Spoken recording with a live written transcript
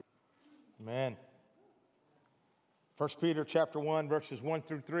Amen. 1 Peter chapter 1, verses 1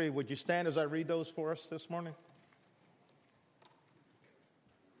 through 3. Would you stand as I read those for us this morning?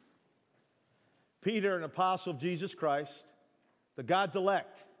 Peter, an apostle of Jesus Christ, the God's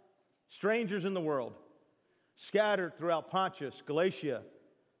elect, strangers in the world, scattered throughout Pontus, Galatia,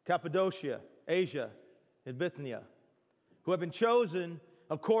 Cappadocia, Asia, and Bithynia, who have been chosen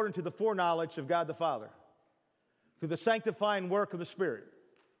according to the foreknowledge of God the Father, through the sanctifying work of the Spirit,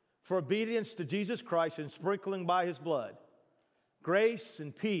 for obedience to Jesus Christ and sprinkling by His blood. Grace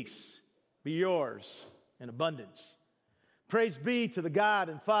and peace be yours in abundance. Praise be to the God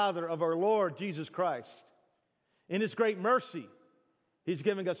and Father of our Lord Jesus Christ. In His great mercy, He's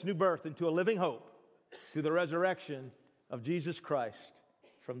giving us new birth into a living hope through the resurrection of Jesus Christ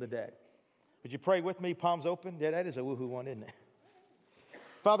from the dead. Would you pray with me, palms open? Yeah, that is a woohoo one, isn't it?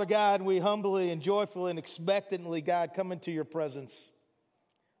 Father God, we humbly and joyfully and expectantly, God, come into your presence.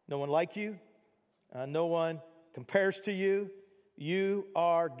 No one like you. No one compares to you. You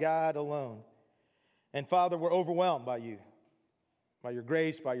are God alone. And Father, we're overwhelmed by you, by your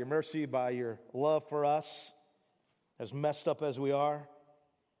grace, by your mercy, by your love for us, as messed up as we are.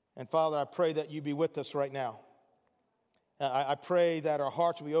 And Father, I pray that you be with us right now. I pray that our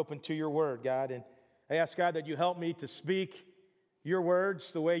hearts will be open to your word, God. And I ask, God, that you help me to speak your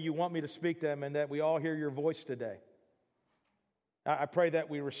words the way you want me to speak them, and that we all hear your voice today. I pray that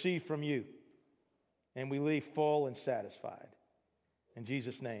we receive from you and we leave full and satisfied. In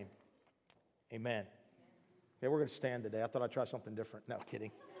Jesus' name, amen. Yeah, we're going to stand today. I thought I'd try something different. No,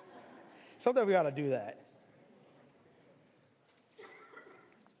 kidding. Someday we ought to do that.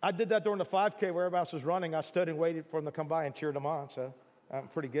 I did that during the 5K where everybody else was running. I stood and waited for them to come by and cheered them on, so I'm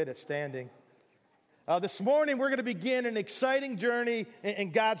pretty good at standing. This morning, we're going to begin an exciting journey in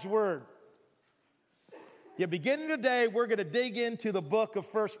God's Word. Yeah, beginning today, we're going to dig into the book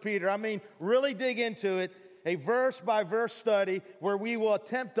of 1 Peter. I mean, really dig into it, a verse-by-verse study where we will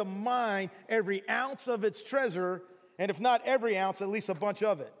attempt to mine every ounce of its treasure, and if not every ounce, at least a bunch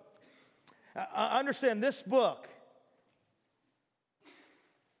of it. I understand this book,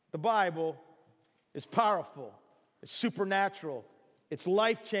 the Bible, is powerful, it's supernatural, it's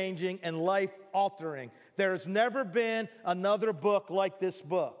life-changing and life-altering. There has never been another book like this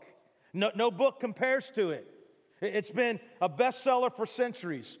book. No book compares to it. It's been a bestseller for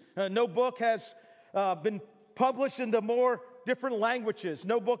centuries. No book has been published into more different languages.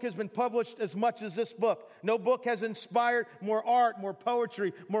 No book has been published as much as this book. No book has inspired more art, more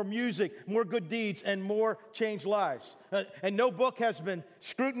poetry, more music, more good deeds, and more changed lives. And no book has been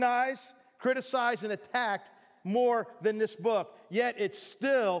scrutinized, criticized, and attacked more than this book. Yet it's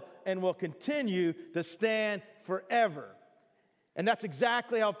still and will continue to stand forever. And that's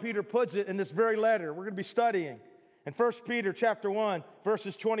exactly how Peter puts it in this very letter we're going to be studying. In 1 Peter chapter 1,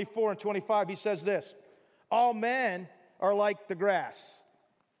 verses 24 and 25, he says this: all men are like the grass,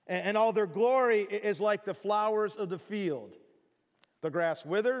 and all their glory is like the flowers of the field. The grass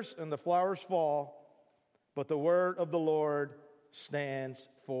withers and the flowers fall, but the word of the Lord stands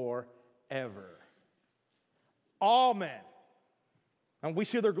forever. All men. And we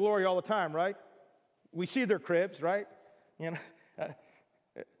see their glory all the time, right? We see their cribs, right? You know,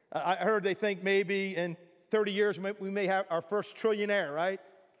 I heard they think maybe in 30 years we may have our first trillionaire, right?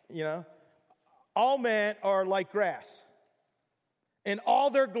 You know, all men are like grass, and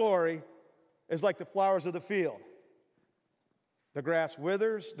all their glory is like the flowers of the field. The grass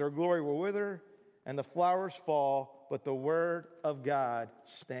withers, their glory will wither, and the flowers fall, but the word of God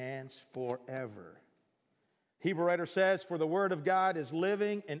stands forever. Hebrew writer says, for the word of God is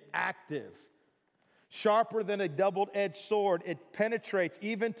living and active, sharper than a double-edged sword. It penetrates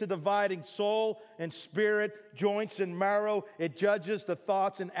even to dividing soul and spirit, joints and marrow. It judges the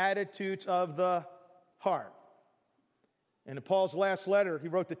thoughts and attitudes of the heart. And in Paul's last letter, he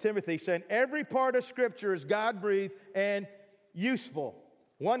wrote to Timothy, saying, every part of Scripture is God-breathed and useful,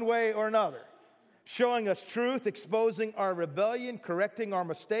 one way or another, showing us truth, exposing our rebellion, correcting our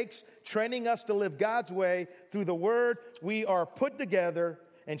mistakes, training us to live God's way. Through the Word, we are put together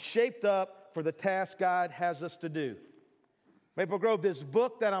and shaped up for the task God has us to do. Maple Grove, this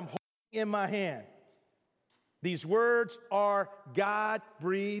book that I'm holding in my hand, these words are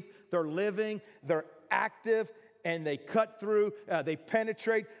God-breathed, they're living, they're active, and they cut through, they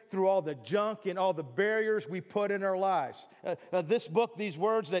penetrate through all the junk and all the barriers we put in our lives. This book, these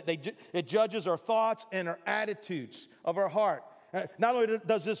words, it judges our thoughts and our attitudes of our heart. Not only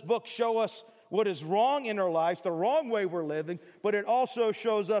does this book show us what is wrong in our lives, the wrong way we're living, but it also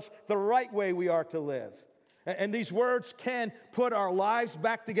shows us the right way we are to live. And these words can put our lives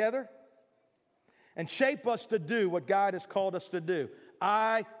back together and shape us to do what God has called us to do.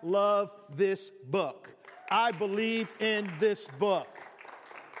 I love this book. I believe in this book.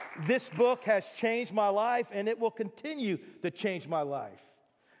 This book has changed my life, and it will continue to change my life.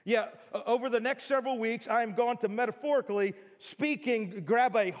 Yeah, over the next several weeks, I am going to metaphorically speaking,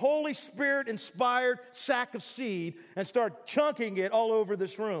 grab a Holy Spirit-inspired sack of seed and start chunking it all over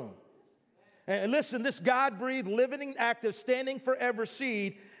this room. And listen, this God-breathed, living, and active, standing forever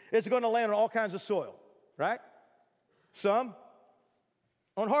seed is going to land on all kinds of soil, right? Some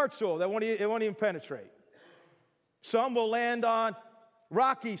on hard soil, it won't even penetrate. Some will land on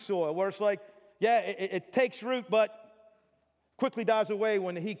rocky soil, where it's like, yeah, it takes root, but quickly dies away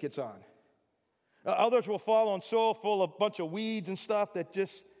when the heat gets on. Others will fall on soil full of a bunch of weeds and stuff that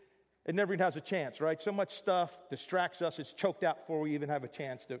just, it never even has a chance, right? So much stuff distracts us. It's choked out before we even have a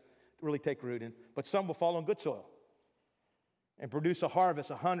chance to really take root in. But some will fall on good soil and produce a harvest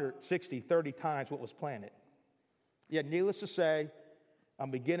 160, 30 times what was planted. Yet, needless to say, I'm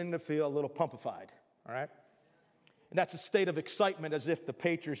beginning to feel a little pumpified, all right? And that's a state of excitement as if the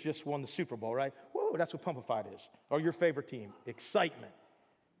Patriots just won the Super Bowl, right? Whoa, that's what pumpified is. Or your favorite team. Excitement.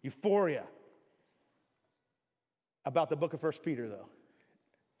 Euphoria. About the book of 1 Peter, though.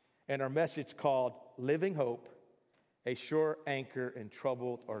 And our message called Living Hope, a Sure Anchor in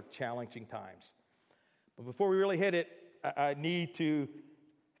Troubled or Challenging Times. But before we really hit it, I need to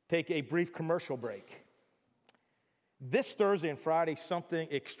take a brief commercial break. This Thursday and Friday, something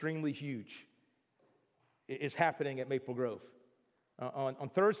extremely huge is happening at Maple Grove. On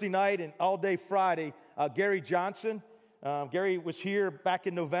Thursday night and all day Friday, Gary Johnson, Gary was here back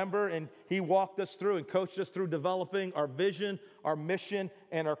in November, and he walked us through and coached us through developing our vision, our mission,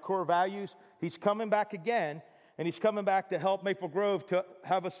 and our core values. He's coming back again, and he's coming back to help Maple Grove to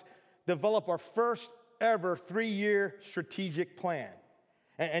have us develop our first ever 3-year strategic plan.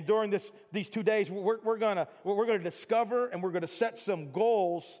 And during these 2 days, we're gonna discover and we're gonna set some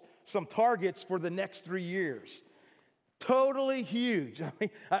goals, some targets for the next 3 years. Totally huge.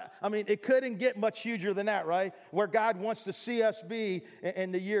 I mean, it couldn't get much huger than that, right? Where God wants to see us be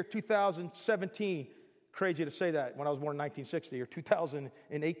in the year 2017. Crazy to say that when I was born in 1960, or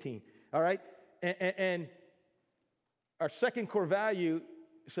 2018. All right, and our second core value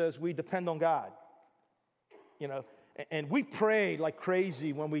says we depend on God. You know. And we prayed like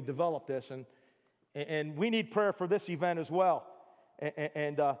crazy when we developed this, and we need prayer for this event as well.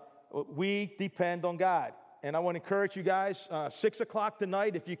 And we depend on God. And I want to encourage you guys, 6 o'clock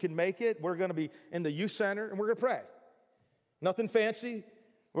tonight, if you can make it, we're going to be in the youth center, and we're going to pray. Nothing fancy.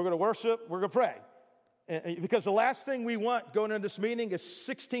 We're going to worship. We're going to pray. Because the last thing we want going into this meeting is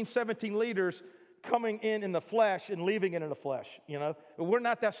 16, 17 leaders coming in the flesh and leaving it in the flesh. You know, we're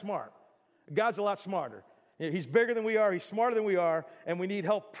not that smart. God's a lot smarter. He's bigger than we are. He's smarter than we are. And we need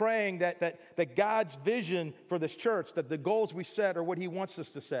help praying that God's vision for this church, that the goals we set are what he wants us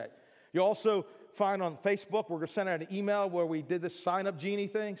to set. You also find on Facebook, we're going to send out an email where we did this sign-up genie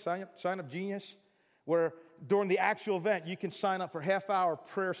thing, sign-up genius, where during the actual event, you can sign up for half-hour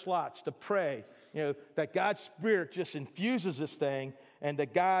prayer slots to pray, you know, that God's Spirit just infuses this thing and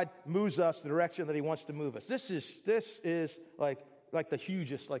that God moves us the direction that he wants to move us. This is like the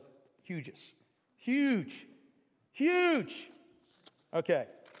hugest. Huge. Okay.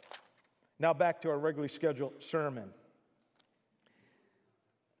 Now back to our regularly scheduled sermon.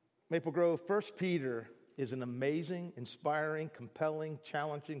 Maple Grove, 1 Peter is an amazing, inspiring, compelling,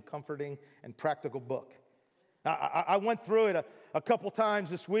 challenging, comforting, and practical book. I went through it a couple times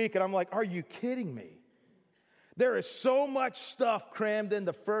this week, and I'm like, are you kidding me? There is so much stuff crammed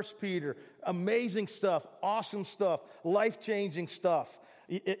into 1 Peter. Amazing stuff, awesome stuff, life-changing stuff.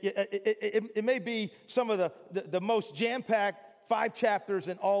 It may be some of the most jam-packed 5 chapters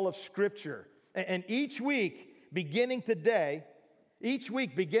in all of Scripture. And each week, beginning today,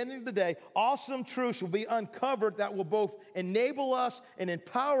 awesome truths will be uncovered that will both enable us and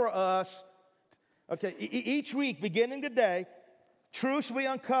empower us. Okay, each week, beginning today, truths will be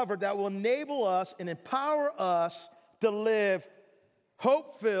uncovered that will enable us and empower us to live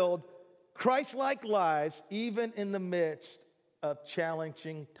hope-filled, Christ-like lives, even in the midst of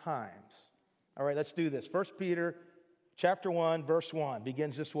challenging times. All right, let's do this. 1 Peter chapter 1, verse 1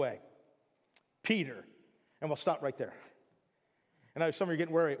 begins this way. Peter, and we'll stop right there. And I know some of you are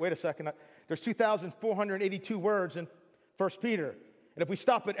getting worried. Wait a second. There's 2,482 words in 1 Peter. And if we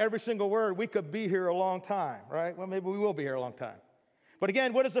stop at every single word, we could be here a long time, right? Well, maybe we will be here a long time. But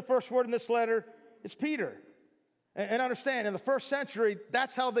again, what is the first word in this letter? It's Peter. And understand, in the first century,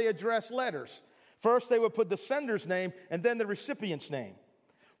 that's how they address letters. First, they would put the sender's name and then the recipient's name,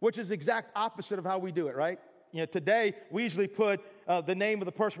 which is the exact opposite of how we do it, right? You know, today, we usually put the name of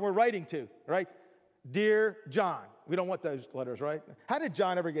the person we're writing to, right? Dear John. We don't want those letters, right? How did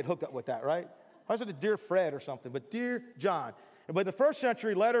John ever get hooked up with that, right? Why is it a Dear Fred or something? But Dear John. But in the first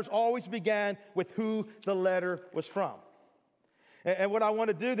century, letters always began with who the letter was from. And what I want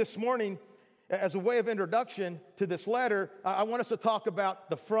to do this morning, as a way of introduction to this letter, I want us to talk about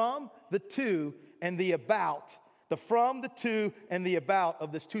the from, the to, and the about. The from, the to, and the about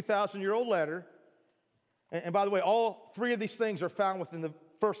of this 2,000-year-old letter. And by the way, all three of these things are found within the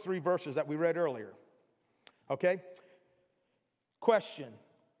first three verses that we read earlier. Okay? Question.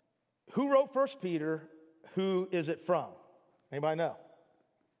 Who wrote 1 Peter? Who is it from? Anybody know?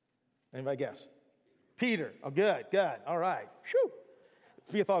 Anybody guess? Peter. Oh, good. All right. Whew.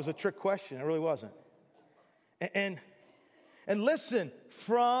 You thought it was a trick question. It really wasn't. And listen,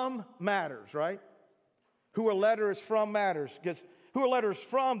 from matters, right? Who a letter is from matters. Because who a letter is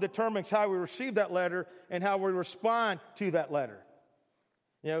from determines how we receive that letter and how we respond to that letter.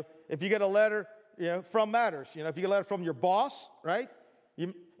 You know, if you get a letter, from matters. If you get a letter from your boss, right?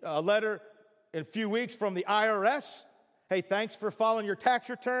 A letter in a few weeks from the IRS. Hey, thanks for filing your tax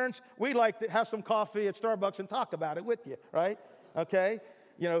returns. We'd like to have some coffee at Starbucks and talk about it with you, right? Okay?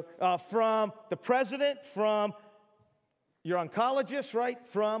 From the president, from your oncologist, right?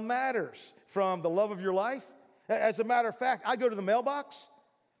 From matters. From the love of your life. As a matter of fact, I go to the mailbox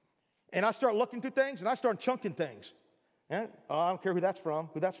and I start looking through things and I start chunking things. Yeah? Oh, I don't care who that's from,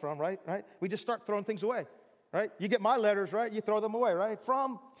 right? We just start throwing things away, right? You get my letters, right? You throw them away, right?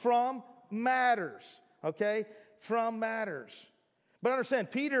 From matters, okay? From matters. But understand,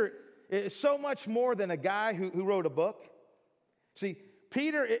 Peter is so much more than a guy who wrote a book. See,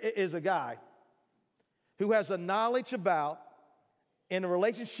 Peter is a guy who has a knowledge about and a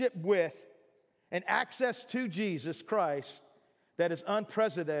relationship with and access to Jesus Christ that is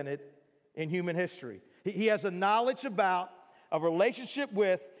unprecedented in human history. He has a knowledge about, a relationship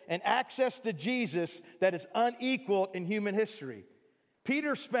with, and access to Jesus that is unequaled in human history.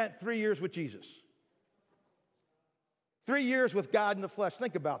 Peter spent 3 years with Jesus. 3 years with God in the flesh.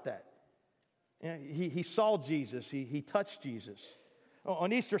 Think about that. He saw Jesus. He touched Jesus.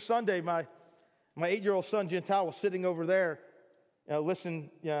 On Easter Sunday, my 8-year-old son, Gentile, was sitting over there listening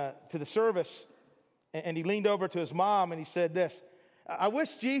to the service, and he leaned over to his mom and he said this, I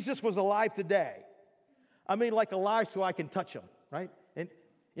wish Jesus was alive today. I mean, like alive so I can touch him, right? And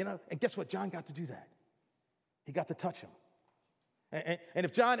guess what? John got to do that. He got to touch him. And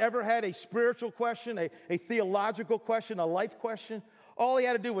if John ever had a spiritual question, a theological question, a life question, all he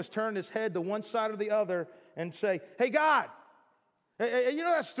had to do was turn his head to one side or the other and say, hey, God, you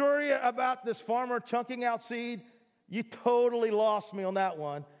know that story about this farmer chunking out seed? You totally lost me on that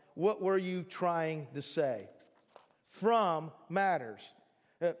one. What were you trying to say? From matters.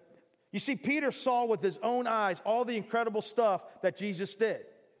 You see, Peter saw with his own eyes all the incredible stuff that Jesus did.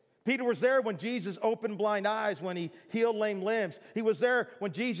 Peter was there when Jesus opened blind eyes, when he healed lame limbs. He was there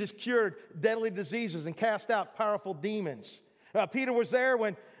when Jesus cured deadly diseases and cast out powerful demons. Peter was there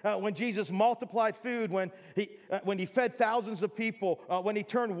when Jesus multiplied food, when he fed thousands of people, when he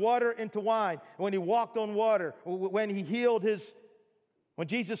turned water into wine, when he walked on water, when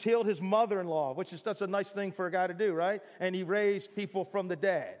Jesus healed his mother-in-law, which is such a nice thing for a guy to do, right? And he raised people from the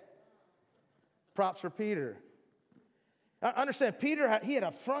dead. Props for Peter. Understand, Peter, he had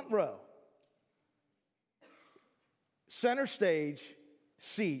a front row, center stage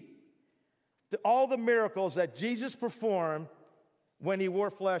seat to all the miracles that Jesus performed when he wore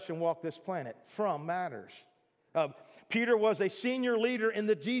flesh and walked this planet. From matters. Peter was a senior leader in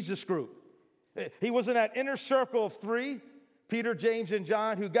the Jesus group. He was in that inner circle of three, Peter, James, and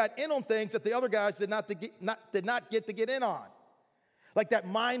John, who got in on things that the other guys did not get to get in on. Like that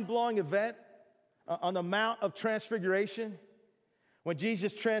mind-blowing event on the Mount of Transfiguration, when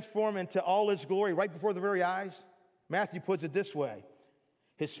Jesus transformed into all his glory right before the very eyes. Matthew puts it this way.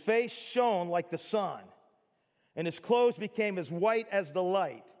 His face shone like the sun, and his clothes became as white as the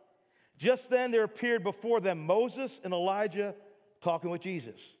light. Just then there appeared before them Moses and Elijah talking with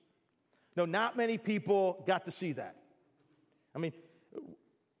Jesus. No, not many people got to see that.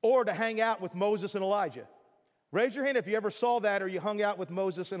 Or to hang out with Moses and Elijah. Raise your hand if you ever saw that or you hung out with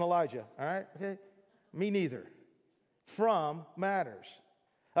Moses and Elijah. All right? Okay? Me neither. From matters.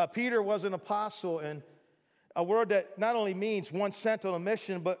 Peter was an apostle, and a word that not only means one sent on a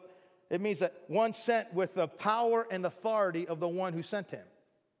mission, but it means that one sent with the power and authority of the one who sent him.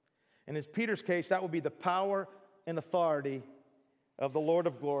 And in Peter's case, that would be the power and authority of the Lord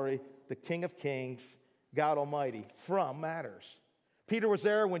of glory, the King of kings, God Almighty. From matters. Peter was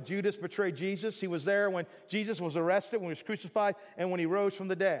there when Judas betrayed Jesus. He was there when Jesus was arrested, when he was crucified, and when he rose from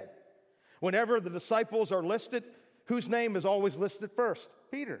the dead. Whenever the disciples are listed, whose name is always listed first?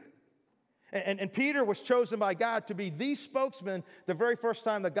 Peter. And Peter was chosen by God to be the spokesman the very first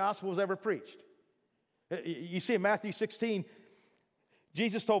time the gospel was ever preached. You see in Matthew 16,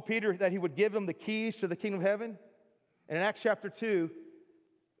 Jesus told Peter that he would give him the keys to the kingdom of heaven. And in Acts chapter 2,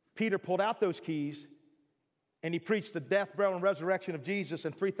 Peter pulled out those keys and he preached the death, burial, and resurrection of Jesus.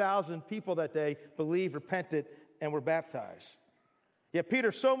 And 3,000 people that day believed, repented, and were baptized. Yet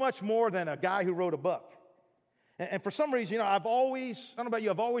Peter's so much more than a guy who wrote a book. And for some reason, I don't know about you,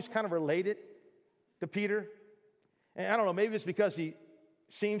 I've always kind of related to Peter. And I don't know, maybe it's because he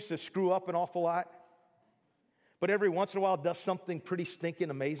seems to screw up an awful lot. But every once in a while does something pretty stinking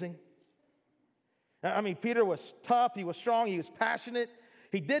amazing. I mean, Peter was tough, he was strong, he was passionate.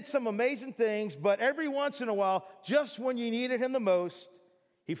 He did some amazing things, but every once in a while, just when you needed him the most,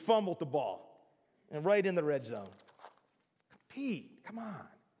 he fumbled the ball and right in the red zone. Pete, come on.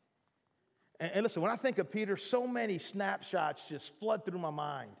 And listen, when I think of Peter, so many snapshots just flood through my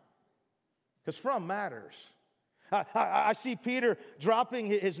mind. Because from matters. I see Peter dropping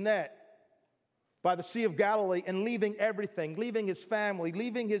his net by the Sea of Galilee and leaving everything, leaving his family,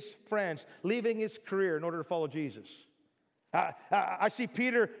 leaving his friends, leaving his career in order to follow Jesus. I see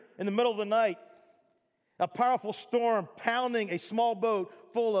Peter in the middle of the night, a powerful storm pounding a small boat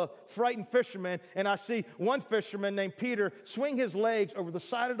full of frightened fishermen, and I see one fisherman named Peter swing his legs over the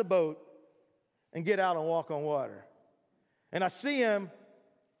side of the boat and get out and walk on water. And I see him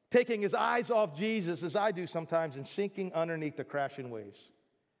taking his eyes off Jesus, as I do sometimes, and sinking underneath the crashing waves.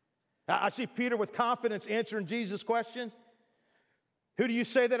 I see Peter with confidence answering Jesus' question, "Who do you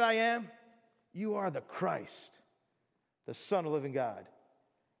say that I am?" "You are the Christ, the Son of the living God."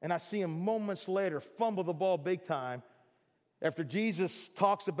 And I see him moments later fumble the ball big time after Jesus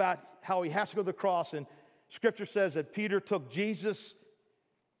talks about how he has to go to the cross. And Scripture says that Peter took Jesus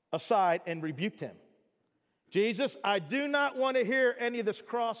aside and rebuked him. "Jesus, I do not want to hear any of this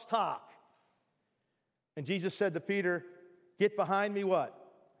cross talk." And Jesus said to Peter, "Get behind me," what?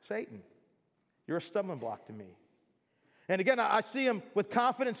 "Satan, you're a stumbling block to me." And again, I see him with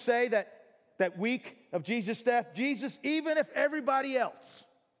confidence say that week of Jesus' death, "Jesus, even if everybody else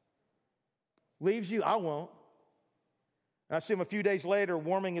leaves you, I won't." And I see him a few days later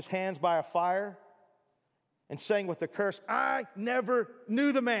warming his hands by a fire and saying with a curse, "I never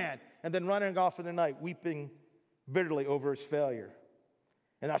knew the man," and then running off in the night, weeping bitterly over his failure.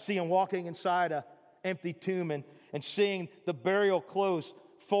 And I see him walking inside an empty tomb and seeing the burial clothes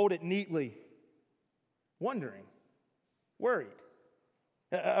folded neatly, wondering, worried,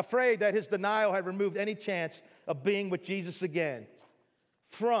 afraid that his denial had removed any chance of being with Jesus again.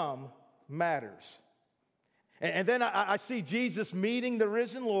 From matters. And then I see Jesus meeting the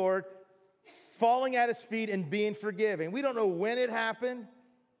risen Lord, falling at his feet and being forgiven. We don't know when it happened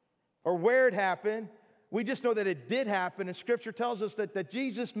or where it happened. We just know that it did happen, and Scripture tells us that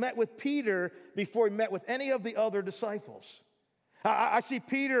Jesus met with Peter before he met with any of the other disciples. I see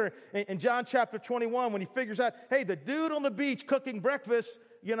Peter in John chapter 21 when he figures out, hey, the dude on the beach cooking breakfast,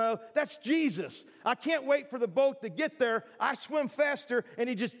 that's Jesus. I can't wait for the boat to get there. I swim faster, and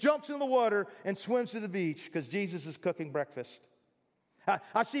he just jumps in the water and swims to the beach because Jesus is cooking breakfast.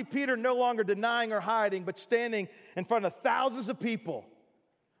 I see Peter no longer denying or hiding, but standing in front of thousands of people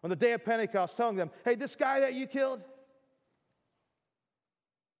on the day of Pentecost telling them, hey, this guy that you killed,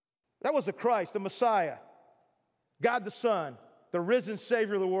 that was the Christ, the Messiah, God the Son, the risen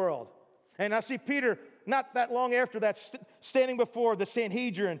Savior of the world. And I see Peter, not that long after that, standing before the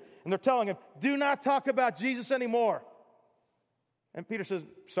Sanhedrin, and they're telling him, do not talk about Jesus anymore. And Peter says,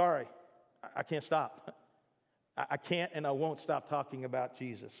 sorry, I can't stop. I can't and I won't stop talking about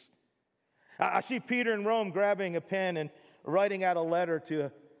Jesus. I see Peter in Rome grabbing a pen and writing out a letter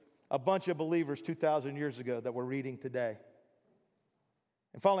to a bunch of believers 2,000 years ago that we're reading today.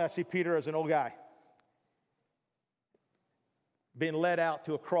 And finally, I see Peter as an old guy being led out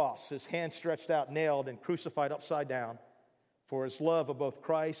to a cross, his hands stretched out, nailed, and crucified upside down for his love of both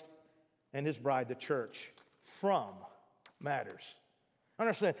Christ and his bride, the church. From matters.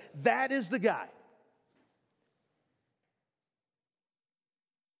 Understand, that is the guy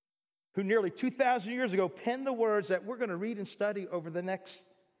who nearly 2,000 years ago penned the words that we're going to read and study over the next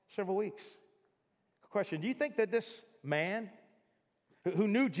several weeks. Question, do you think that this man who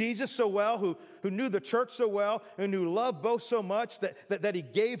knew Jesus so well, who knew the church so well, who knew love both so much that he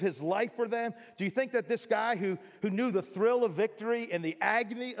gave his life for them, do you think that this guy who knew the thrill of victory and the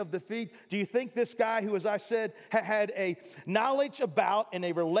agony of defeat, do you think this guy who, as I said, had a knowledge about and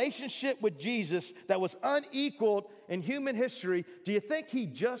a relationship with Jesus that was unequaled in human history, do you think he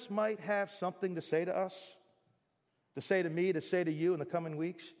just might have something to say to us? To say to me, to say to you in the coming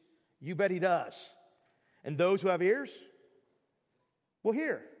weeks? You bet he does. And those who have ears will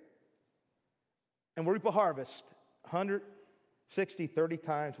hear. and will reap a harvest 160, 30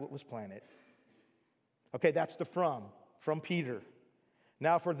 times what was planted. Okay, that's the from Peter.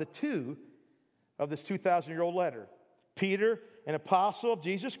 Now for the to of this 2,000-year-old letter. Peter, an apostle of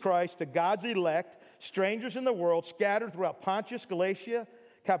Jesus Christ, to God's elect, strangers in the world, scattered throughout Pontus, Galatia,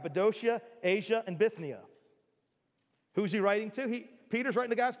 Cappadocia, Asia, and Bithynia. Who's he writing to? Peter's writing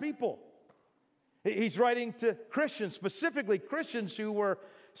to God's people. He's writing to Christians, specifically Christians who were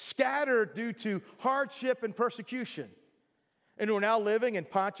scattered due to hardship and persecution, and who are now living in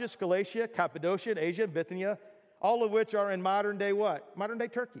Pontus, Galatia, Cappadocia, Asia, and Bithynia, all of which are in modern-day what? Modern-day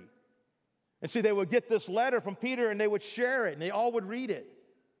Turkey. And see, they would get this letter from Peter, and they would share it, and they all would read it.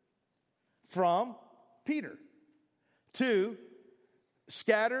 From Peter to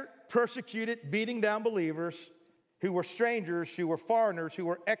scattered, persecuted, beating down believers who were strangers, who were foreigners, who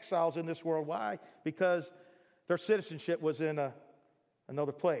were exiles in this world. Why? Because their citizenship was in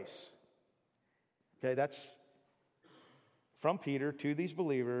another place. Okay, that's from Peter to these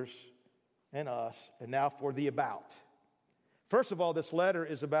believers and us, and now for the about. First of all, this letter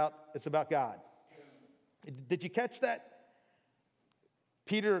is about God. Did you catch that?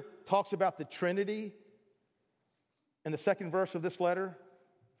 Peter talks about the Trinity in the second verse of this letter.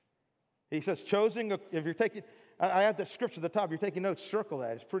 He says, chosen, if you're taking, I have the scripture at the top. If you're taking notes, circle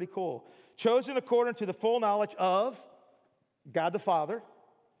that. It's pretty cool. Chosen according to the full knowledge of God the Father,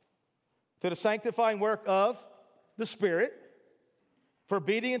 to the sanctifying work of the Spirit, for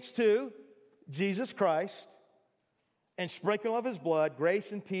obedience to Jesus Christ, and sprinkling of his blood,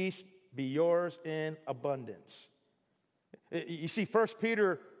 grace and peace be yours in abundance. You see, 1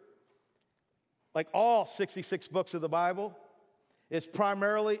 Peter, like all 66 books of the Bible, is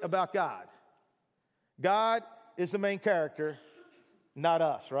primarily about God. God is the main character, not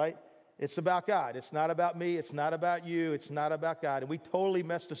us, right? It's about God. It's not about me. It's not about you. It's not about God. And we totally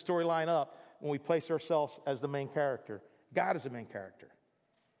mess the storyline up when we place ourselves as the main character. God is the main character.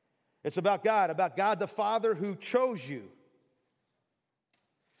 It's about God the Father who chose you.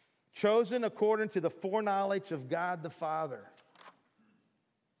 Chosen according to the foreknowledge of God the Father.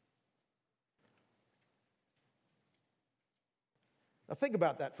 Now think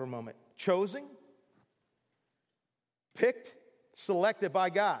about that for a moment. Chosen, picked, selected by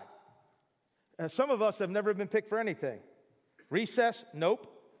God. And some of us have never been picked for anything. Recess, nope.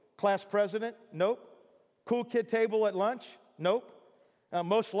 Class president, nope. Cool kid table at lunch, nope.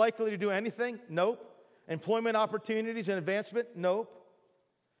 Most likely to do anything, nope. Employment opportunities and advancement, nope.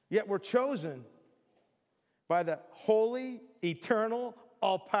 Yet we're chosen by the holy, eternal,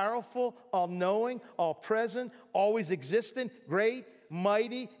 all-powerful, all-knowing, all-present, always existent, great,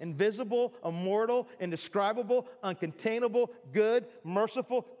 mighty, invisible, immortal, indescribable, uncontainable, good,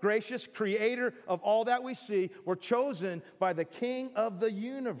 merciful, gracious, creator of all that we see. We're chosen by the King of the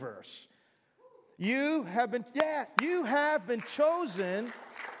universe. You have been chosen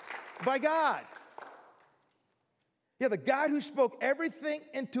by God. Yeah, the God who spoke everything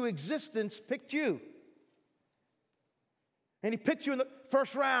into existence picked you. And he picked you in the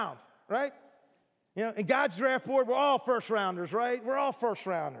first round, right? You know, in God's draft board, we're all first rounders, right? We're all first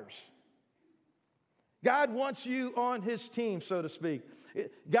rounders. God wants you on his team, so to speak.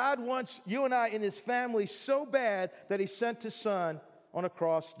 God wants you and I in his family so bad that he sent his son on a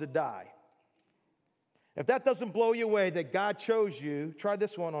cross to die. If that doesn't blow you away that God chose you, try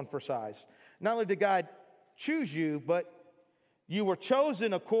this one on for size. Not only did God choose you, but you were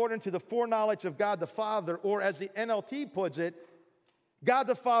chosen according to the foreknowledge of God the Father, or as the NLT puts it, God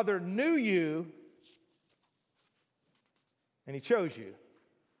the Father knew you and he chose you.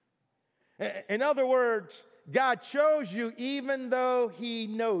 In other words, God chose you even though he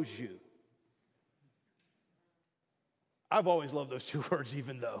knows you. I've always loved those two words,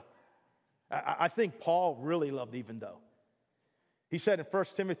 even though. I think Paul really loved even though. He said in 1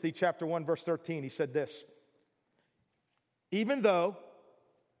 Timothy chapter 1, verse 13, he said this, even though,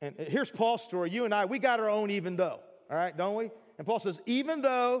 and here's Paul's story, you and I, we got our own even though, all right, don't we? And Paul says, even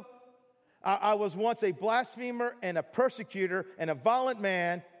though I was once a blasphemer and a persecutor and a violent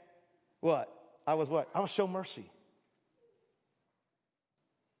man, what? I was show mercy.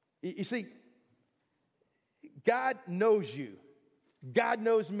 You see, God knows you. God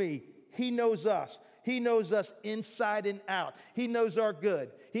knows me. He knows us. He knows us inside and out. He knows our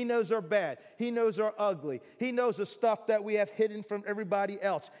good. He knows our bad. He knows our ugly. He knows the stuff that we have hidden from everybody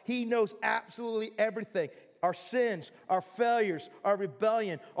else. He knows absolutely everything. Our sins, our failures, our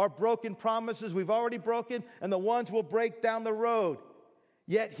rebellion, our broken promises we've already broken, and the ones we'll break down the road.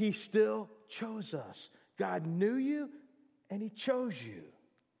 Yet he still chose us. God knew you, and he chose you.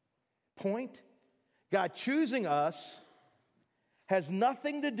 Point, God choosing us has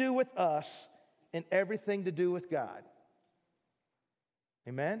nothing to do with us and everything to do with God.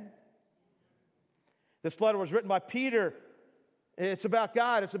 Amen? This letter was written by Peter. It's about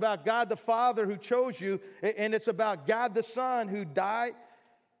God. It's about God the Father who chose you, and it's about God the Son who died,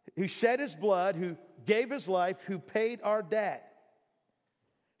 who shed his blood, who gave his life, who paid our debt.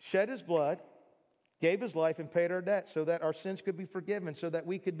 Shed his blood, gave his life, and paid our debt so that our sins could be forgiven, so that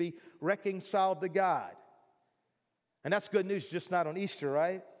we could be reconciled to God. And that's good news, just not on Easter,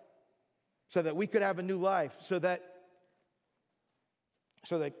 right? So that we could have a new life, so that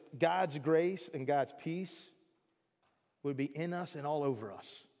God's grace and God's peace would be in us and all over us.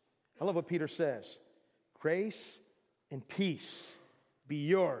 I love what Peter says. Grace and peace be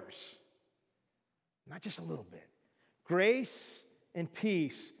yours. Not just a little bit. Grace and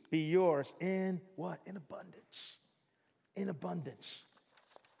peace be yours in what? In abundance. In abundance.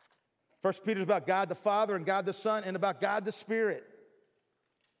 First Peter is about God the Father and God the Son and about God the Spirit,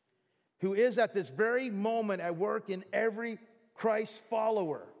 who is at this very moment at work in every Christ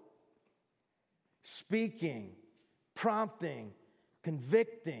follower, speaking, prompting,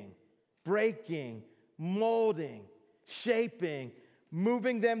 convicting, breaking, molding, shaping,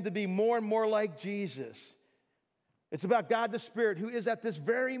 moving them to be more and more like Jesus. It's about God the Spirit, who is at this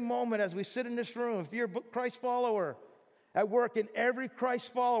very moment as we sit in this room, if you're a Christ follower, at work in every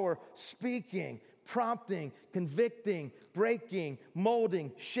Christ follower, speaking, prompting, convicting, breaking,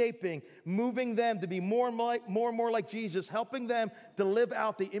 molding, shaping, moving them to be more and more like Jesus, helping them to live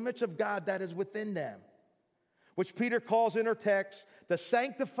out the image of God that is within them, which Peter calls in our text the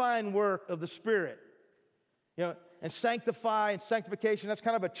sanctifying work of the Spirit. You know, and sanctify and sanctification, that's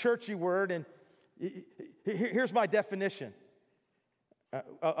kind of a churchy word, and here's my definition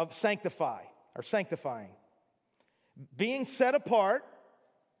of sanctify or sanctifying. Being set apart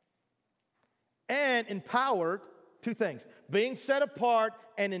and empowered, two things. Being set apart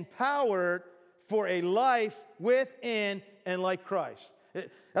and empowered for a life within and like Christ. That's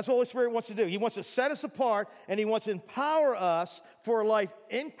what the Holy Spirit wants to do. He wants to set us apart, and He wants to empower us for a life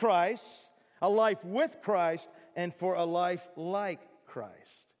in Christ, a life with Christ, and for a life like Christ.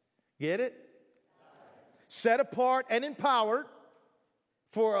 Get it? Set apart and empowered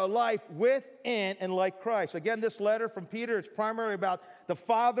for a life within and like Christ. Again, this letter from Peter is primarily about the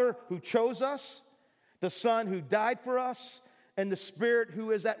Father who chose us, the Son who died for us, and the Spirit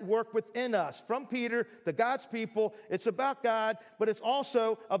who is at work within us. From Peter to God's people, it's about God, but it's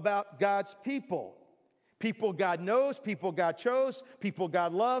also about God's people. People God knows, people God chose, people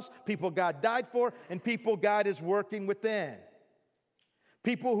God loves, people God died for, and people God is working within.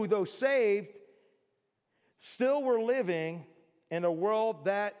 People who, though saved, still were living in a world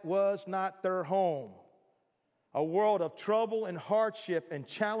that was not their home. A world of trouble and hardship and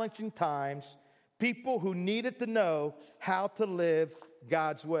challenging times. People who needed to know how to live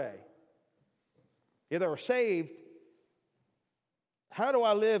God's way. If they were saved, how do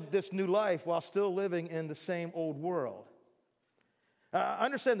I live this new life while still living in the same old world?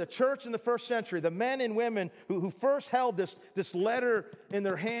 Understand the church in the first century, the men and women who first held this letter in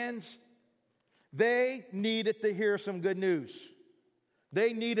their hands, they needed to hear some good news.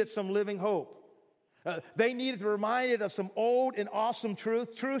 They needed some living hope. They needed to be reminded of some old and awesome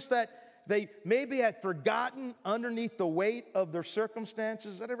truths that they maybe had forgotten underneath the weight of their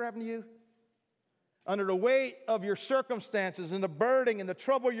circumstances. Has that ever happened to you? Under the weight of your circumstances and the burden and the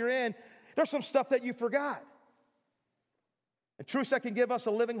trouble you're in, there's some stuff that you forgot. And truths that can give us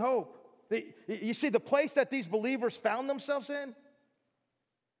a living hope. You see, the place that these believers found themselves in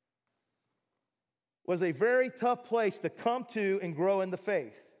was a very tough place to come to and grow in the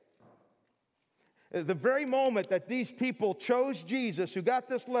faith. The very moment that these people chose Jesus, who got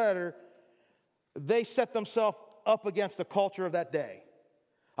this letter, they set themselves up against the culture of that day.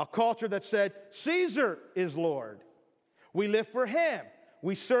 A culture that said, Caesar is Lord. We live for Him.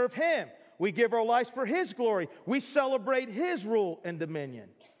 We serve Him. We give our lives for His glory. We celebrate His rule and dominion.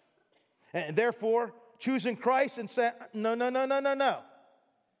 And therefore, choosing Christ and saying, no.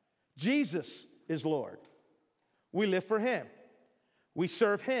 Jesus is Lord. We live for Him. We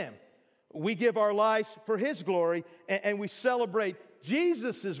serve Him. We give our lives for His glory, and we celebrate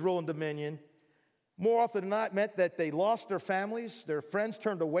Jesus' rule and dominion. More often than not, meant that they lost their families, their friends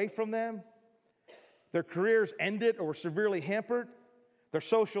turned away from them, their careers ended or were severely hampered, their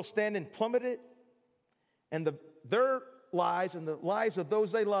social standing plummeted, and their lives and the lives of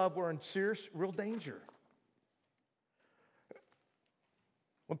those they love were in serious, real danger.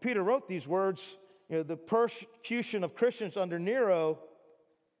 When Peter wrote these words, the persecution of Christians under Nero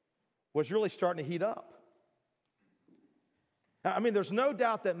was really starting to heat up. I mean, there's no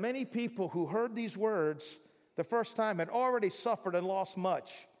doubt that many people who heard these words the first time had already suffered and lost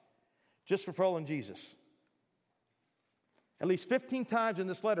much just for following Jesus. At least 15 times in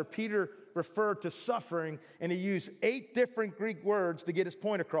this letter, Peter referred to suffering, and he used 8 different Greek words to get his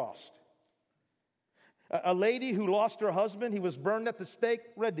point across. A lady who lost her husband, he was burned at the stake,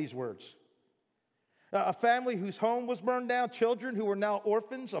 read these words. A family whose home was burned down, children who were now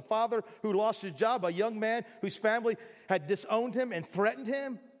orphans, a father who lost his job, a young man whose family had disowned him and threatened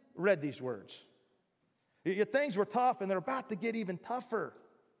him, read these words. Things were tough, and they're about to get even tougher.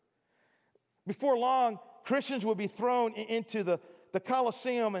 Before long, Christians would be thrown into the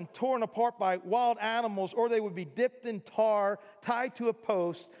Colosseum and torn apart by wild animals, or they would be dipped in tar, tied to a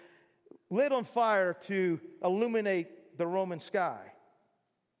post, lit on fire to illuminate the Roman sky.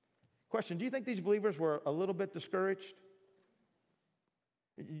 Question, do you think these believers were a little bit discouraged?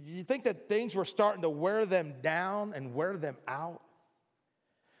 You think that things were starting to wear them down and wear them out?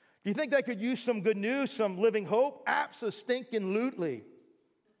 Do you think they could use some good news, some living hope? Abso-stinking-lutely.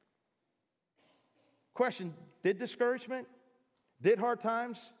 Question, did discouragement, did hard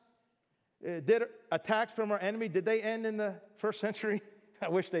times, did attacks from our enemy, did they end in the first century? I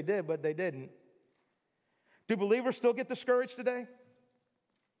wish they did, but they didn't. Do believers still get discouraged today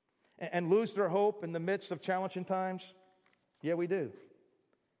and lose their hope in the midst of challenging times? Yeah, we do.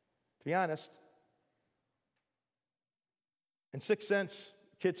 To be honest, in Sixth Sense,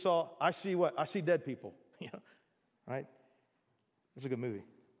 kids saw, I see what? I see dead people. Right? It's a good movie.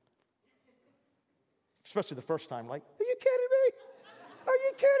 Especially the first time, like, are you kidding me? Are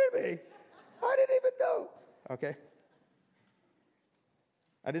you kidding me? I didn't even know. Okay?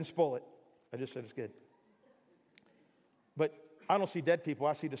 I didn't spoil it. I just said it's good. But I don't see dead people.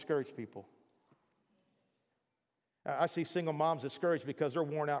 I see discouraged people. I see single moms discouraged because they're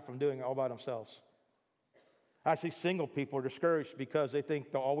worn out from doing it all by themselves. I see single people discouraged because they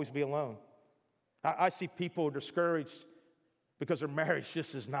think they'll always be alone. I see people discouraged because their marriage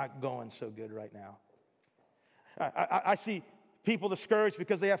just is not going so good right now. I see people discouraged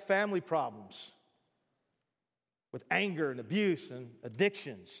because they have family problems with anger and abuse and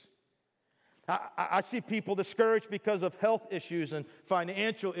addictions. I see people discouraged because of health issues and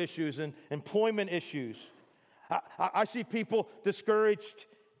financial issues and employment issues. I see people discouraged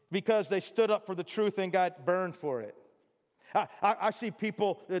because they stood up for the truth and got burned for it. I see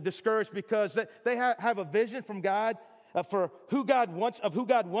people discouraged because they have a vision from God for who God wants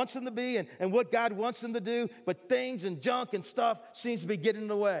them to be and what God wants them to do, but things and junk and stuff seems to be getting in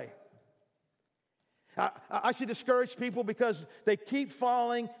the way. I see discouraged people because they keep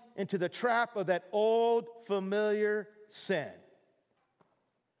falling into the trap of that old familiar sin.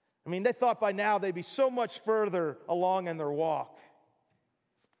 I mean, they thought by now they'd be so much further along in their walk.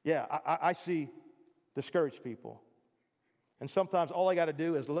 Yeah, I see discouraged people. And sometimes all I got to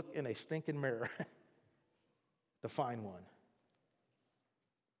do is look in a stinking mirror to find one.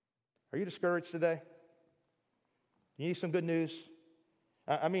 Are you discouraged today? You need some good news?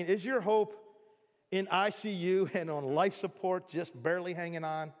 I mean, is your hope in ICU and on life support just barely hanging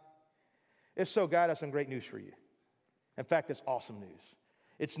on? If so, God has some great news for you. In fact, it's awesome news.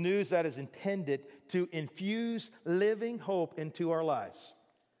 It's news that is intended to infuse living hope into our lives.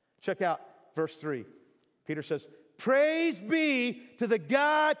 Check out verse 3. Peter says, "Praise be to the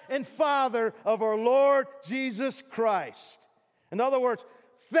God and Father of our Lord Jesus Christ." In other words,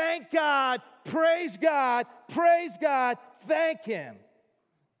 thank God, praise God, thank Him.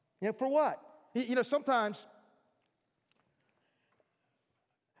 For what? Sometimes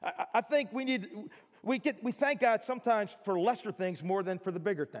I think we thank God sometimes for lesser things more than for the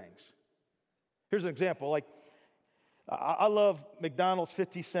bigger things. Here's an example. Like, I love McDonald's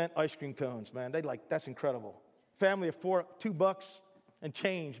 50-cent ice cream cones, man. That's incredible. Family of four, $2 and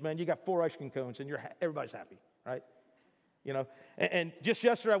change, man. You got 4 ice cream cones, and everybody's happy, right? And just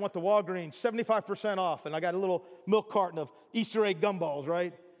yesterday I went to Walgreens, 75% off, and I got a little milk carton of Easter egg gumballs,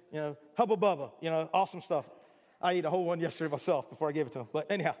 right? Hubba Bubba, awesome stuff. I ate a whole one yesterday myself before I gave it to them.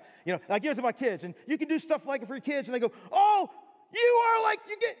 But anyhow, I give it to my kids, and you can do stuff like it for your kids, and they go, "Oh, you're like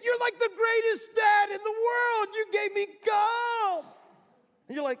the greatest dad in the world. You gave me gum."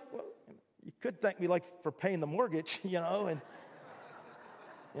 And you're like, "Well, you could thank me for paying the mortgage, and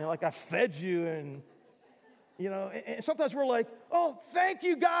like I fed you, and and sometimes we're like, oh, thank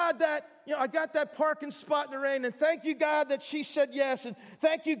you, God, that I got that parking spot in the rain, and thank you, God, that she said yes, and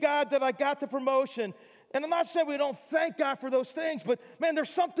thank you, God, that I got the promotion." And I'm not saying we don't thank God for those things, but man, there's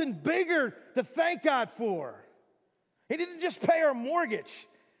something bigger to thank God for. He didn't just pay our mortgage.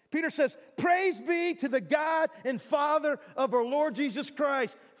 Peter says, "Praise be to the God and Father of our Lord Jesus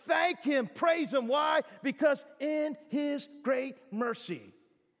Christ." Thank Him, praise Him. Why? Because in His great mercy,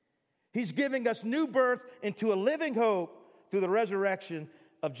 He's giving us new birth into a living hope through the resurrection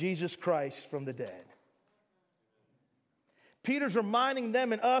of Jesus Christ from the dead. Peter's reminding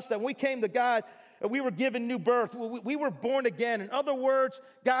them and us that when we came to God, we were given new birth. We were born again. In other words,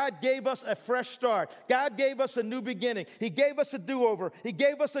 God gave us a fresh start. God gave us a new beginning. He gave us a do-over. He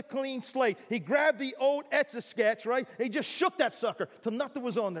gave us a clean slate. He grabbed the old Etch-a-Sketch, right? He just shook that sucker till nothing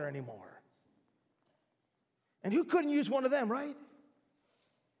was on there anymore. And who couldn't use one of them, right?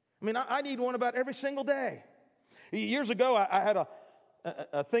 I mean, I need one about every single day. Years ago, I had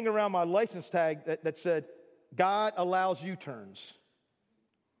a thing around my license tag that said, God allows U-turns.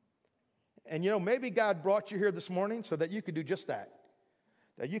 And maybe God brought you here this morning so that you could do just that.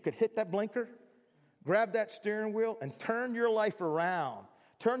 That you could hit that blinker, grab that steering wheel, and turn your life around.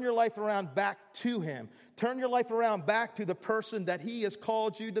 Turn your life around back to Him. Turn your life around back to the person that He has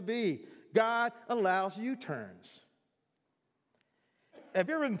called you to be. God allows U-turns. Have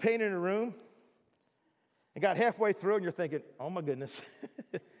you ever been painting a room and got halfway through and you're thinking, oh my goodness,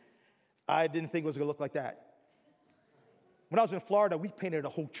 I didn't think it was going to look like that. When I was in Florida, we painted a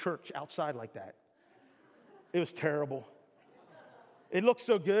whole church outside like that. It was terrible. It looked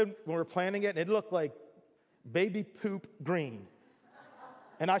so good when we were planning it, and it looked like baby poop green.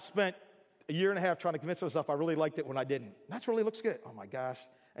 And I spent a year and a half trying to convince myself I really liked it when I didn't. That really looks good. Oh my gosh.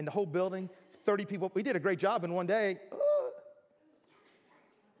 And the whole building, 30 people. We did a great job in one day.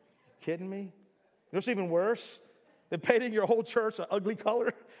 Kidding me? It was even worse than painting your whole church an ugly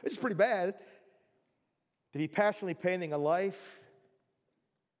color. It's pretty bad. To be passionately painting a life,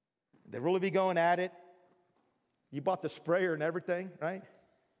 to really be going at it. You bought the sprayer and everything, right?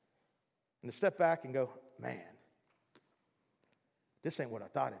 And to step back and go, man, this ain't what I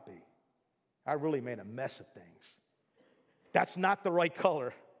thought it'd be. I really made a mess of things. That's not the right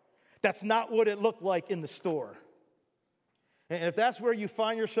color. That's not what it looked like in the store. And if that's where you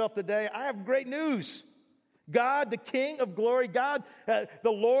find yourself today, I have great news. God, the King of glory, God,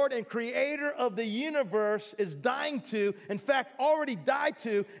 the Lord and Creator of the universe is dying to, in fact, already died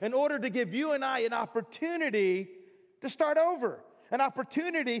to, in order to give you and I an opportunity to start over, an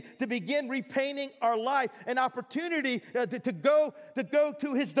opportunity to begin repainting our life, an opportunity to go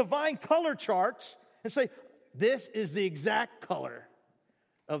to His divine color charts and say, this is the exact color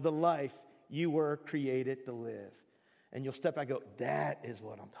of the life you were created to live. And you'll step back and go, that is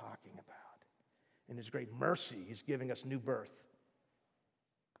what I'm talking about. In His great mercy, He's giving us new birth.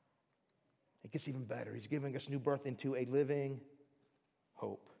 It gets even better. He's giving us new birth into a living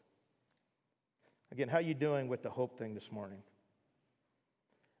hope. Again, how are you doing with the hope thing this morning?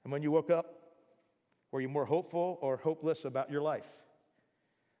 And when you woke up, were you more hopeful or hopeless about your life?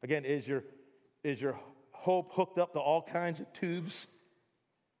 Again, is your hope hooked up to all kinds of tubes,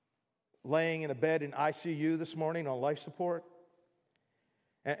 laying in a bed in ICU this morning on life support?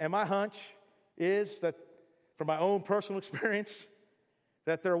 And my hunch is that, from my own personal experience,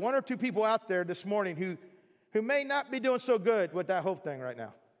 that there are one or two people out there this morning who may not be doing so good with that hope thing right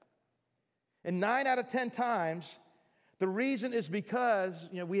now. And 9 out of 10 times, the reason is because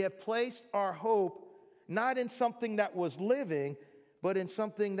we have placed our hope not in something that was living, but in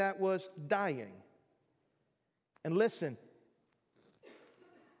something that was dying. And listen,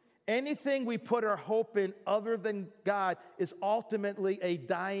 anything we put our hope in other than God is ultimately a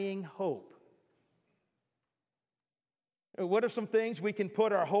dying hope. What are some things we can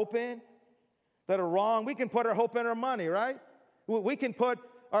put our hope in that are wrong? We can put our hope in our money, right? We can put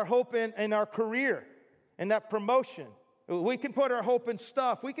our hope in our career, in that promotion. We can put our hope in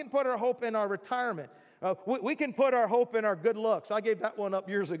stuff. We can put our hope in our retirement. We can put our hope in our good looks. I gave that one up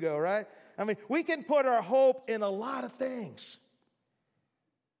years ago, right? I mean, we can put our hope in a lot of things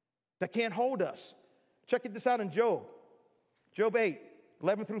that can't hold us. Check this out in Job. Job 8,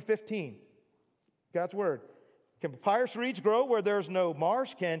 11 through 15. God's word. Can papyrus reeds grow where there's no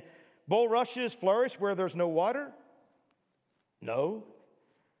marsh? Can bulrushes flourish where there's no water? No.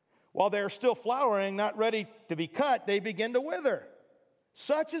 While they are still flowering, not ready to be cut, they begin to wither.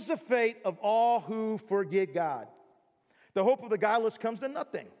 Such is the fate of all who forget God. The hope of the godless comes to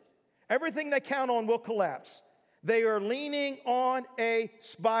nothing. Everything they count on will collapse. They are leaning on a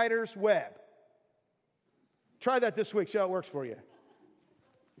spider's web. Try that this week. See how it works for you.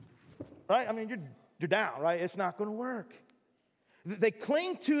 Right? I mean, you're down, right? It's not going to work. They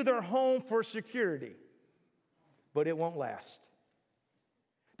cling to their home for security, but it won't last.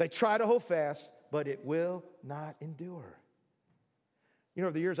 They try to hold fast, but it will not endure.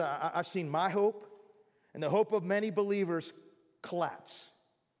 Over the years, I've seen my hope and the hope of many believers collapse.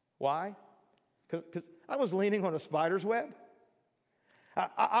 Why? Because I was leaning on a spider's web.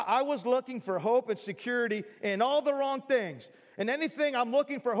 I was looking for hope and security in all the wrong things. And anything I'm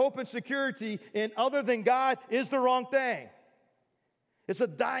looking for hope and security in other than God is the wrong thing. It's a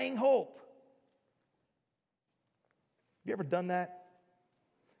dying hope. Have you ever done that?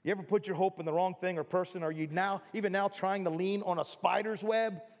 You ever put your hope in the wrong thing or person? Are you even now trying to lean on a spider's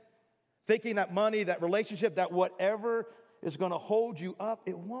web? Thinking that money, that relationship, that whatever is going to hold you up,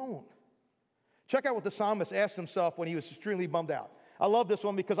 it won't. Check out what the psalmist asked himself when he was extremely bummed out. I love this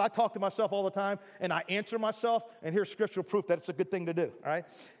one because I talk to myself all the time, and I answer myself, and here's scriptural proof that it's a good thing to do, all right?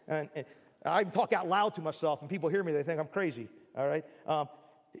 And I talk out loud to myself, and people hear me, they think I'm crazy, all right?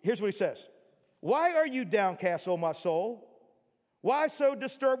 Here's what he says. Why are you downcast, O my soul? Why so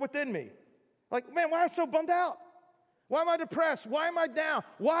disturbed within me? Like, man, why am I so bummed out? Why am I depressed? Why am I down?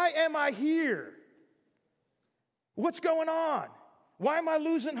 Why am I here? What's going on? Why am I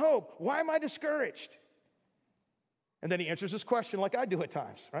losing hope? Why am I discouraged? And then he answers this question like I do at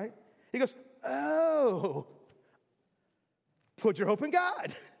times, right? He goes, oh, put your hope in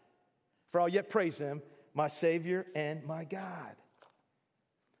God. For I'll yet praise him, my Savior and my God.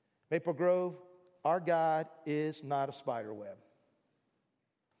 Maple Grove, our God is not a spider web.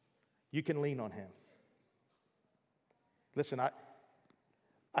 You can lean on him. Listen,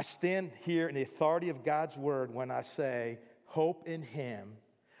 I stand here in the authority of God's word when I say hope in him.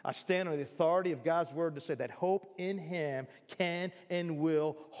 I stand on the authority of God's word to say that hope in him can and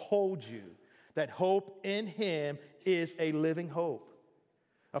will hold you. That hope in him is a living hope.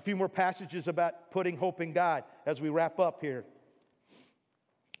 A few more passages about putting hope in God as we wrap up here.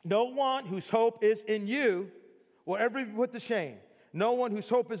 No one whose hope is in you will ever be put to shame. No one whose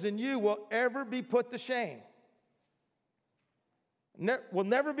hope is in you will ever be put to shame. Will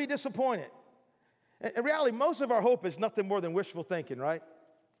never be disappointed. In reality, most of our hope is nothing more than wishful thinking, right?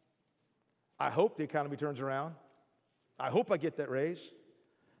 I hope the economy turns around. I hope I get that raise.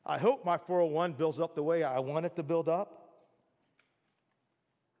 I hope my 401 builds up the way I want it to build up.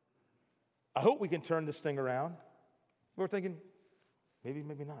 I hope we can turn this thing around. We're thinking, maybe,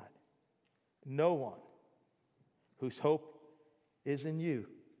 maybe not. No one whose hope is in you,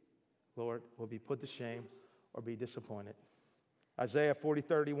 Lord, will be put to shame or be disappointed. Isaiah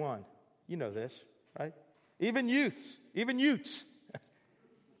 40:31. You know this, right? Even youths.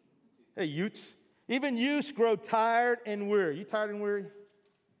 Hey, youths. Even youths grow tired and weary. You tired and weary?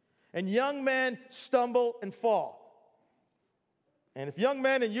 And young men stumble and fall. And if young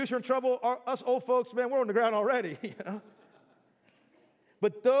men and youth are in trouble, us old folks, man, we're on the ground already. You know?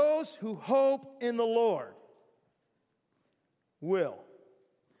 But those who hope in the Lord will.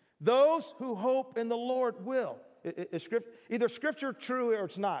 Those who hope in the Lord will. Either scripture true or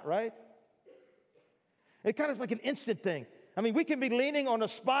it's not, right? It kind of like an instant thing. I mean, we can be leaning on a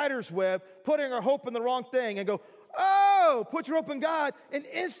spider's web, putting our hope in the wrong thing and go, oh, put your hope in God. And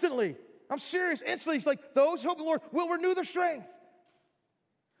instantly, I'm serious, instantly, it's like those who hope in the Lord will renew their strength.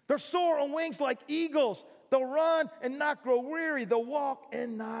 They'll soar on wings like eagles. They'll run and not grow weary. They'll walk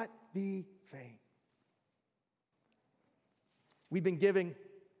and not be faint. We've been giving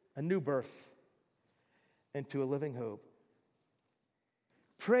a new birth into a living hope.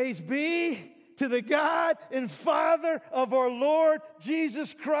 Praise be to the God and Father of our Lord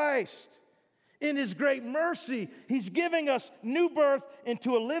Jesus Christ. In his great mercy, he's giving us new birth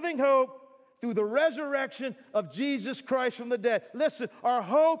into a living hope through the resurrection of Jesus Christ from the dead. Listen, our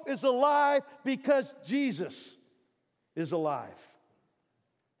hope is alive because Jesus is alive.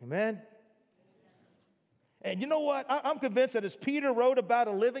 Amen? And you know what? I'm convinced that as Peter wrote about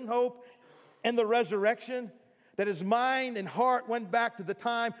a living hope and the resurrection, that his mind and heart went back to the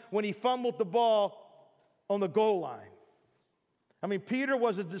time when he fumbled the ball on the goal line. I mean, Peter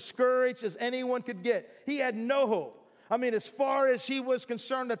was as discouraged as anyone could get. He had no hope. I mean, as far as he was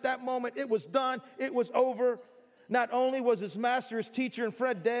concerned at that moment, it was done. It was over. Not only was his master, his teacher, and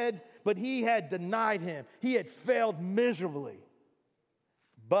friend dead, but he had denied him. He had failed miserably.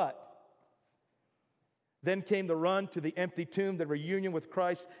 But then came the run to the empty tomb, the reunion with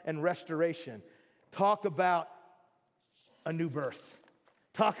Christ, and restoration. Talk about a new birth.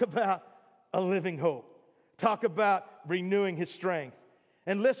 Talk about a living hope. Talk about renewing his strength.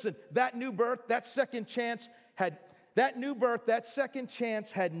 And listen, that new birth, that second chance had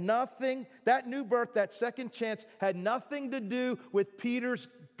nothing to do with Peter's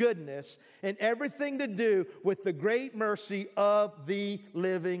goodness and everything to do with the great mercy of the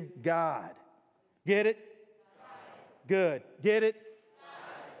living God. Get it? Good. Get it?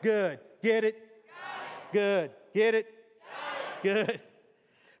 Good. Get it? Good. Get it? Good.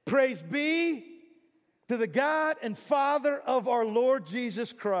 Praise be to the God and Father of our Lord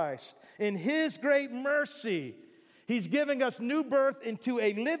Jesus Christ. In his great mercy, he's giving us new birth into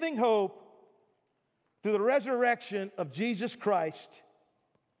a living hope through the resurrection of Jesus Christ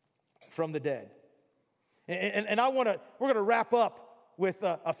from the dead. And we're going to wrap up with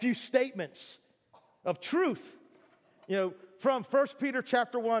a few statements of truth, from 1 Peter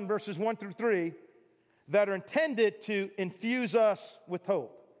chapter 1, verses 1 through 3, that are intended to infuse us with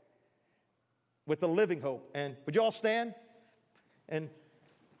hope, with a living hope. And would you all stand? And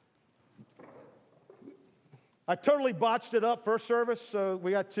I totally botched it up first service, so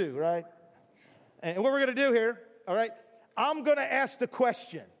we got two, right? And what we're going to do here, all right, I'm going to ask the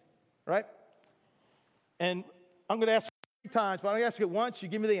question, right? And I'm going to ask it 3 times, but I'm going to ask it once, you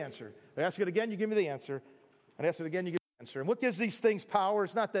give me the answer. I ask it again, you give me the answer. I ask it again, you give me the answer. And what gives these things power?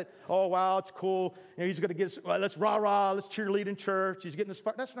 It's not that, oh, wow, it's cool. He's going to get us, well, let's rah-rah, let's cheerlead in church. He's getting us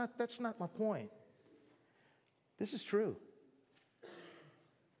fired. That's not my point. This is true.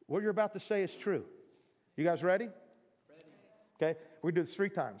 What you're about to say is true. You guys ready? Okay, we do this 3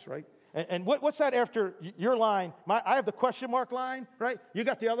 times, right? And what's that after your line? I have the question mark line, right? You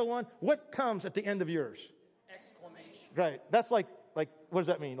got the other one. What comes at the end of yours? Exclamation. Right. That's like what does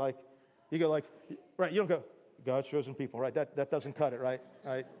that mean? Like, you go like, right, you don't go, God's chosen people, right? That doesn't cut it, right?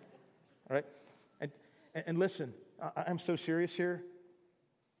 All right? And listen, I'm so serious here.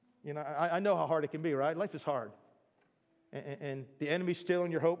 I know how hard it can be, right? Life is hard. And the enemy's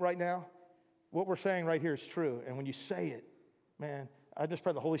stealing your hope right now. What we're saying right here is true. And when you say it, man, I just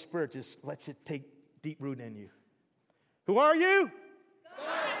pray the Holy Spirit just lets it take deep root in you. Who are you?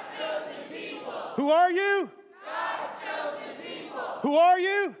 God's chosen people. Who are you? God's chosen people. Who are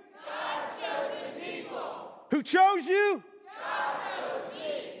you? God's chosen people. Who chose you? God chose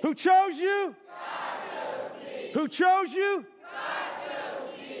me. Who chose you? God chose me. Who chose you? God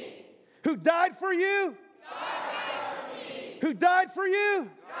chose me. Who died for you? God died for me. Who died for you?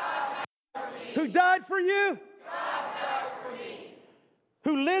 God died for me. Who died for you? God died for me.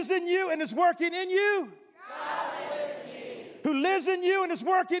 Who lives in you and is working in you? God lives in me. Who lives in you and is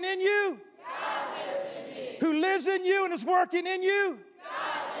working in you? God lives in me. Who lives in you and is working in you?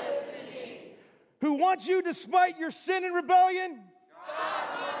 God lives in me. Who wants you despite your sin and rebellion?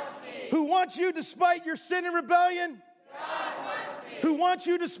 God wants me. Who wants you despite your sin and rebellion? God wants me. Who wants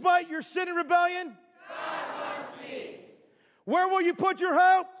you despite your sin and rebellion? God wants me. Where will you put your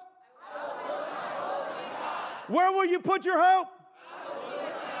hope? I will put my hope in God. Where will you put your hope? I will put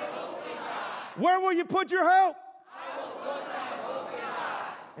my hope in God. Where will you put your hope? I will put my hope in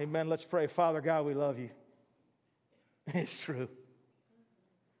God. Amen. Let's pray. Father God, we love you. It's true.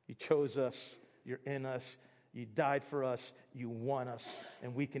 You chose us. You're in us. You died for us. You won us.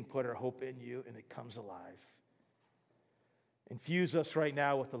 And we can put our hope in you, and it comes alive. Infuse us right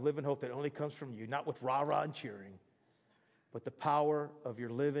now with the living hope that only comes from you, not with rah-rah and cheering, but the power of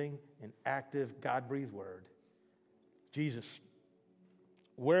your living and active God-breathed word. Jesus,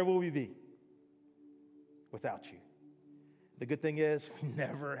 where will we be without you? The good thing is we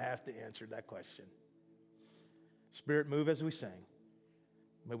never have to answer that question. Spirit, move as we sing.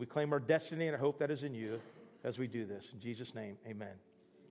 May we claim our destiny and our hope that is in you as we do this. In Jesus' name, amen.